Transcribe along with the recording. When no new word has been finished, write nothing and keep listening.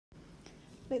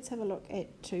let's have a look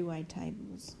at two-way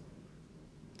tables.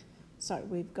 So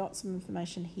we've got some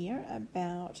information here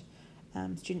about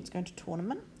students going to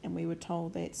tournament, and we were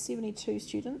told that 72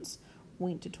 students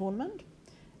went to tournament.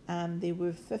 There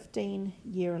were 15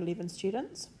 Year 11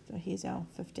 students, so here's our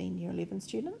 15 Year 11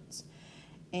 students,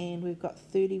 and we've got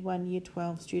 31 Year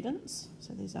 12 students,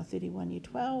 so there's our 31 Year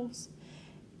 12s,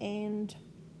 and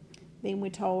then we're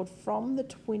told from the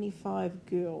 25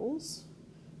 girls,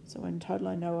 so in total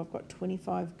I know I've got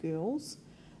 25 girls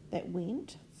that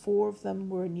went, 4 of them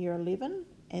were in Year 11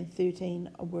 and 13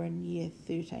 were in Year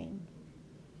 13.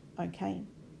 Okay,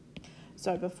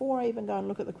 so before I even go and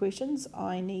look at the questions,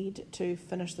 I need to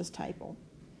finish this table.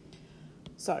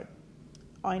 So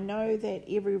I know that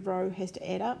every row has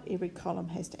to add up, every column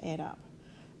has to add up.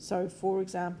 So for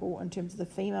example, in terms of the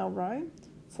female row,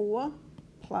 4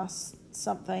 plus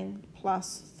something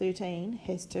plus 13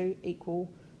 has to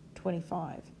equal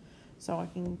 25. So I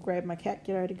can grab my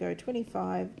calculator, go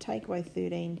 25, take away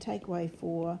 13, take away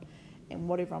 4, and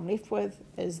whatever I'm left with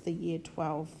is the Year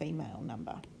 12 female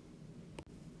number,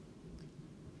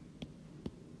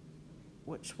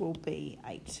 which will be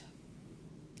 8.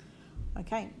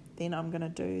 Okay, then I'm going to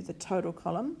do the total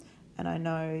column, and I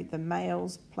know the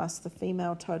males plus the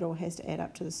female total has to add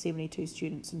up to the 72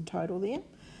 students in total there.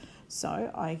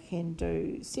 So I can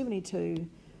do 72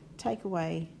 take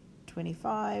away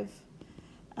 25,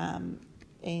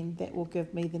 and that will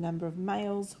give me the number of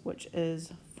males, which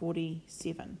is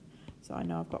 47. So I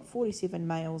know I've got 47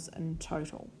 males in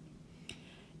total.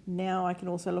 Now I can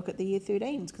also look at the Year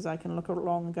 13s, because I can look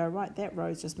along and go, right, that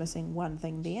row's just missing one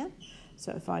thing there.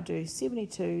 So if I do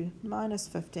 72 minus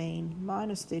 15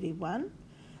 minus 31,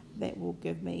 that will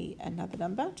give me another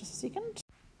number. Just a second.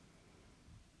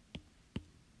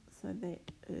 So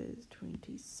that is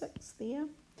 26 there.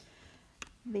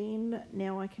 Then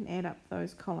now I can add up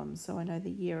those columns. So I know the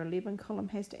Year 11 column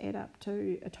has to add up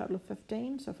to a total of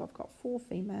 15. So if I've got 4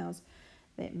 females,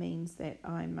 that means that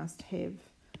I must have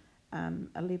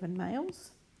 11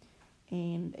 males.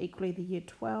 And equally the Year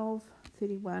 12,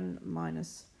 31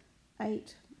 minus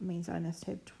 8 means I must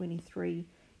have 23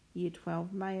 Year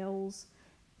 12 males.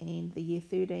 And the Year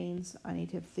 13s, I need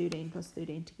to have 13 plus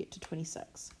 13 to get to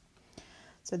 26.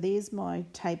 So there's my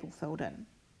table filled in.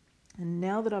 And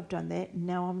now that I've done that,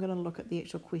 now I'm going to look at the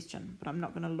actual question. But I'm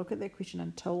not going to look at that question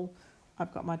until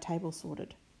I've got my table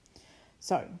sorted.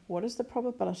 So what is the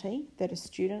probability that a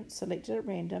student selected at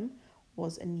random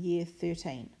was in Year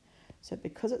 13? So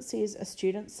because it says a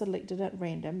student selected at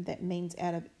random, that means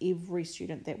out of every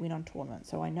student that went on tournament.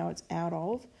 So I know it's out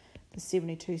of the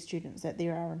 72 students that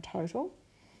there are in total.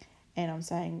 And I'm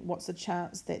saying, what's the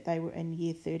chance that they were in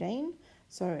Year 13?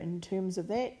 So in terms of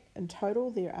that, in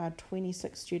total, there are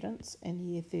 26 students in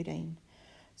Year 13.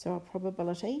 So our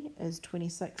probability is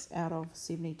 26 out of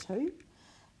 72.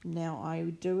 Now, I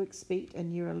do expect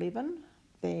in Year 11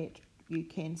 that you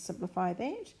can simplify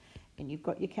that, and you've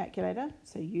got your calculator.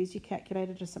 So use your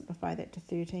calculator to simplify that to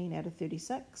 13 out of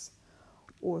 36.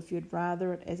 Or if you'd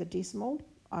rather it as a decimal,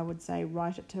 I would say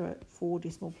write it to 4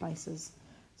 decimal places.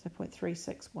 So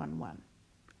 0.3611.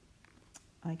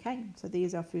 Okay, so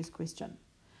there's our first question.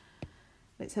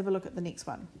 Let's have a look at the next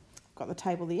one. I've got the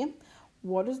table there.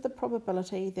 What is the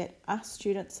probability that a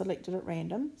student selected at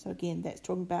random, so again, that's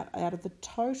talking about out of the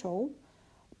total,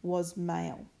 was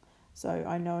male. So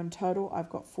I know in total I've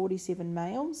got 47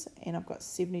 males and I've got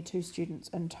 72 students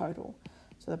in total.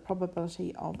 So the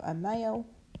probability of a male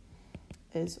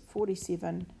is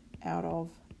 47 out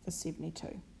of the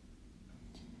 72.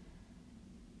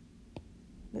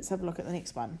 Let's have a look at the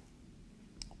next one.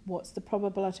 What's the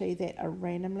probability that a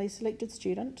randomly selected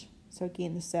student, so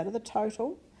again, this is out of the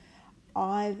total,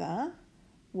 either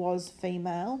was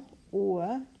female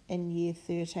or in Year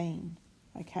 13?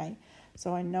 Okay,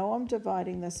 so I know I'm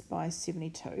dividing this by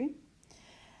 72,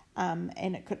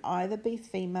 and it could either be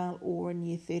female or in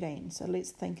Year 13. So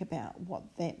let's think about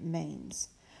what that means.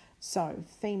 So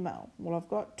female, well, I've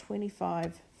got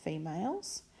 25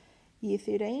 females. Year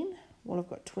 13, well, I've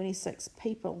got 26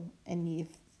 people in year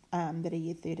that are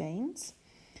Year 13s.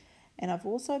 And I've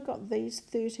also got these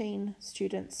 13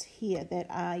 students here that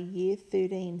are Year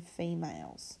 13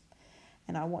 females.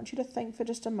 And I want you to think for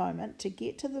just a moment to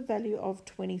get to the value of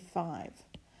 25.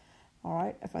 All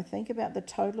right, if I think about the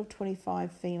total of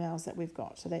 25 females that we've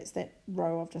got, so that's that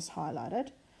row I've just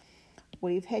highlighted,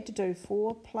 we've had to do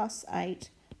 4 plus 8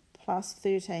 plus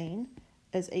 13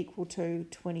 is equal to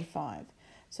 25.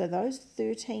 So those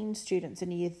 13 students in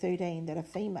Year 13 that are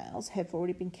females have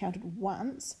already been counted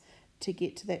once to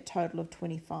get to that total of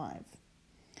 25.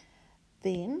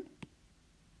 Then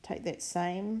take that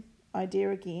same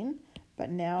idea again, but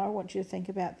now I want you to think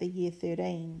about the Year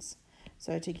 13s.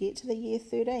 So to get to the year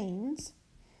 13s,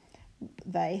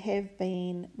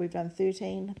 we've done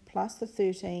 13 plus the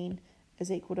 13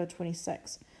 is equal to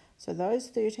 26. So those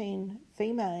 13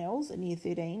 females in year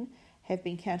 13 have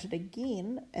been counted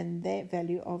again in that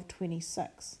value of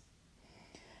 26.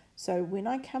 So when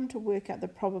I come to work out the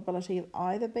probability of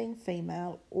either being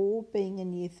female or being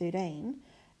in year 13,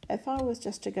 if I was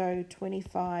just to go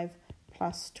 25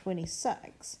 plus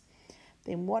 26,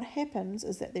 then what happens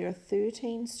is that there are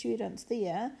 13 students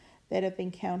there that have been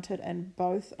counted in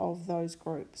both of those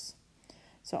groups.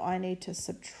 So I need to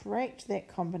subtract that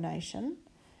combination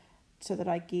so that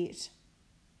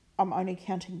I'm only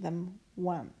counting them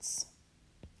once.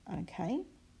 Okay.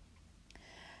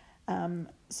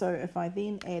 So if I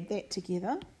then add that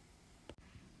together,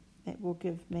 that will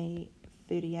give me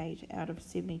 38 out of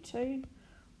 72,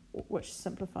 which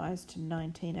simplifies to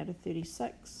 19 out of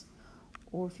 36,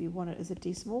 or if you want it as a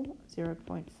decimal,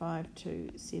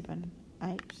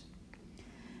 0.5278.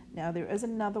 Now there is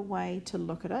another way to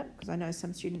look at it, because I know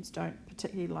some students don't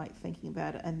particularly like thinking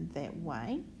about it in that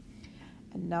way.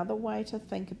 Another way to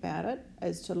think about it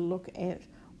is to look at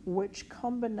which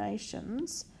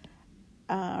combinations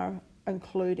are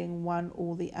including one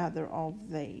or the other of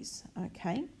these,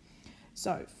 okay?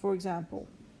 So, for example,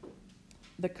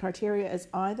 the criteria is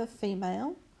either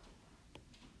female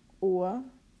or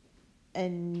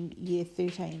in year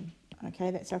 13, okay?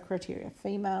 That's our criteria,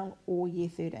 female or year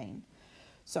 13.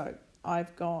 So,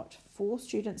 I've got 4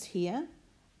 students here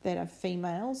that are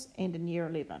females and in year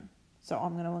 11, so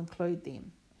I'm going to include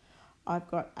them. I've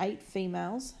got 8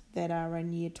 females that are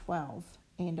in year 12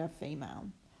 and are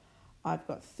female. I've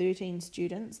got 13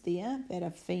 students there that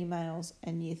are females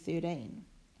in year 13.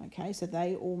 Okay, so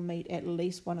they all meet at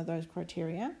least one of those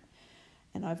criteria.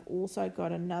 And I've also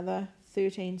got another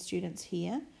 13 students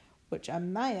here which are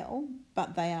male,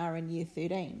 but they are in year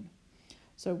 13.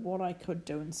 So what I could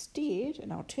do instead,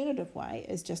 an alternative way,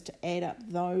 is just to add up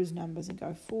those numbers and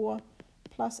go 4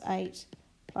 plus 8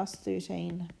 plus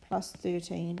 13 plus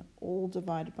 13, all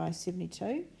divided by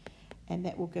 72. And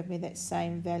that will give me that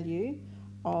same value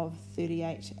of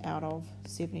 38 out of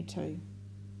 72.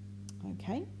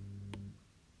 Okay.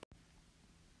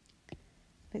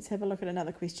 Let's have a look at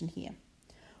another question here.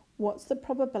 What's the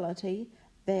probability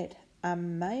that a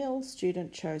male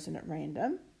student chosen at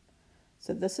random?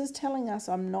 So this is telling us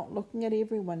I'm not looking at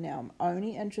everyone now. I'm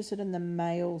only interested in the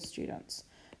male students.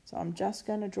 So I'm just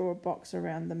going to draw a box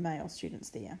around the male students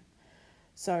there.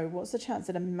 So what's the chance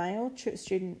that a male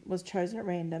student was chosen at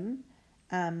random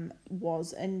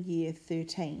was in year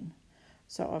 13?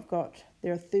 So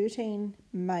there are 13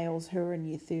 males who are in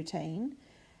year 13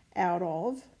 out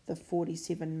of the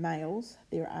 47 males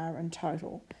there are in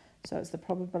total. So it's the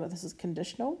probability, this is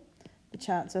conditional, the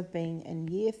chance of being in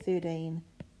year 13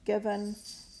 given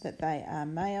that they are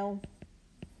male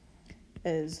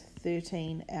is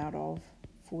 13 out of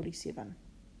 47.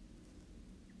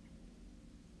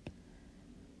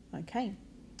 Okay,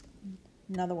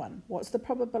 another one. What's the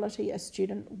probability a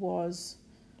student was,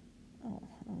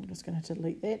 I'm just going to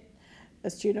delete that, a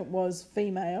student was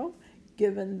female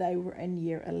given they were in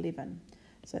year 11?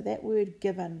 So that word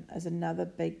given is another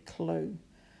big clue.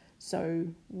 So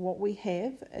what we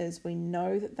have is we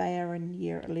know that they are in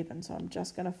year 11. So I'm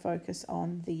just going to focus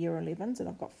on the year 11s, and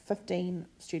I've got 15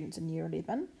 students in year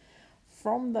 11.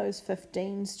 From those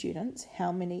 15 students,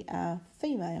 how many are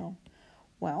female?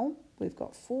 Well, we've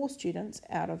got 4 students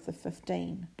out of the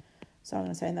 15. So I'm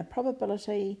going to say the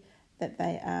probability that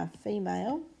they are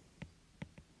female,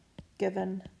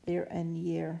 given they're in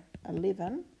year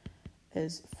 11,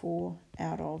 is 4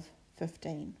 out of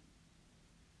 15.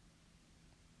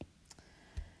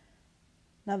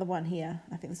 Another one here,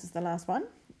 I think this is the last one.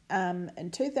 In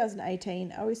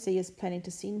 2018, OEC is planning to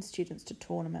send students to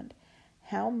tournament.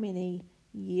 How many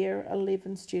year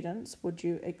 11 students would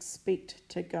you expect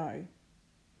to go?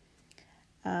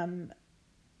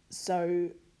 So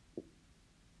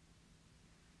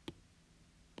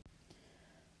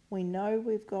we know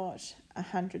we've got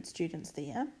 100 students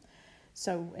there.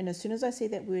 So, and as soon as I see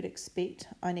that word expect,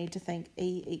 I need to think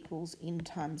E equals N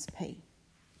times P.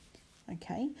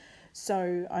 Okay,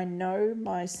 so I know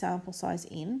my sample size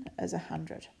N is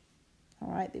 100.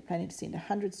 All right, they're planning to send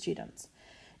 100 students.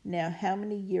 Now, how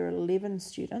many year 11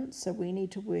 students? So we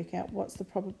need to work out what's the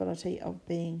probability of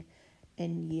being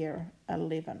in year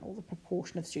 11, or the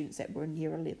proportion of students that were in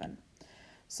year 11.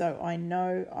 So I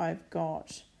know I've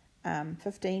got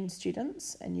 15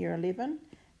 students in year 11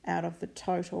 out of the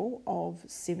total of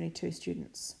 72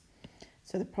 students.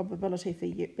 So the probability for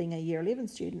being a year 11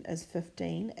 student is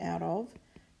 15 out of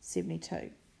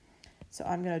 72. So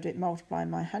I'm going to multiply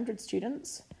my 100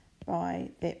 students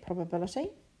by that probability.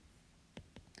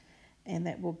 and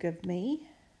that will give me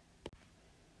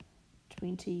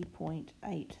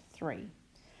 20.83.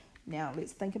 Now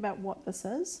let's think about what this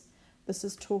is. This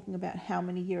is talking about how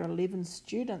many year 11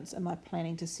 students am I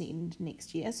planning to send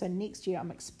next year. So next year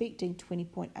I'm expecting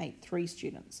 20.83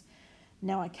 students.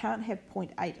 Now I can't have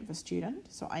 0.8 of a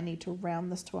student, so I need to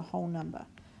round this to a whole number.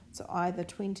 So either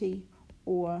 20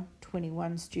 or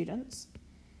 21 students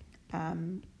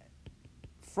from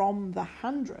the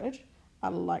 100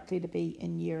 are likely to be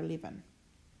in year 11.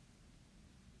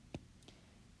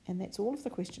 And that's all of the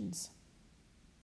questions.